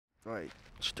Right,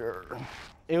 stir.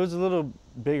 It was a little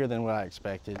bigger than what I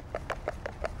expected.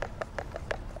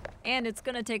 And it's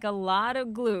going to take a lot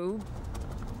of glue,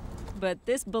 but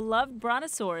this beloved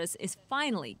brontosaurus is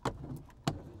finally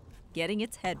getting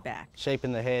its head back.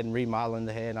 Shaping the head and remodeling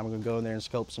the head. I'm gonna go in there and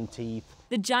sculpt some teeth.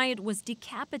 The giant was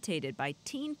decapitated by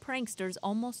teen pranksters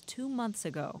almost 2 months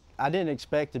ago. I didn't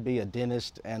expect to be a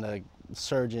dentist and a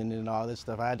surgeon and all this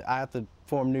stuff. I had to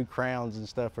form new crowns and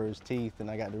stuff for his teeth, and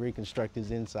I got to reconstruct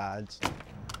his insides.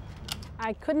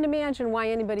 I couldn't imagine why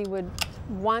anybody would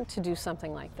want to do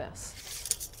something like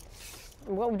this.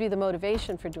 What would be the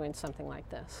motivation for doing something like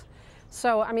this?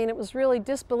 So, I mean, it was really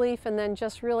disbelief and then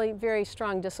just really very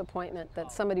strong disappointment that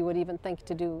somebody would even think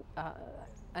to do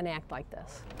an act like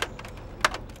this.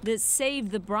 The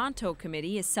Save the Bronto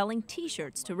Committee is selling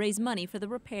T-shirts to raise money for the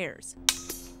repairs.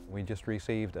 We just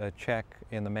received a check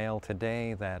in the mail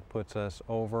today that puts us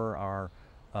over our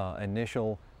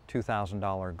initial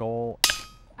 $2,000 goal.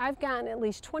 I've gotten at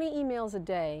least 20 emails a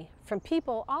day from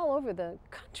people all over the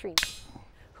country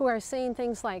who are saying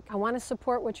things like, I want to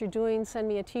support what you're doing, send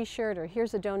me a t-shirt, or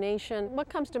here's a donation. What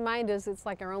comes to mind is it's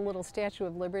like our own little Statue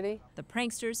of Liberty. The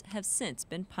pranksters have since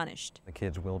been punished. The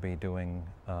kids will be doing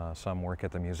some work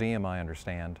at the museum, I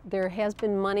understand. There has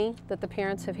been money that the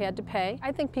parents have had to pay.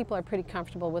 I think people are pretty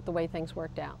comfortable with the way things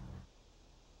worked out.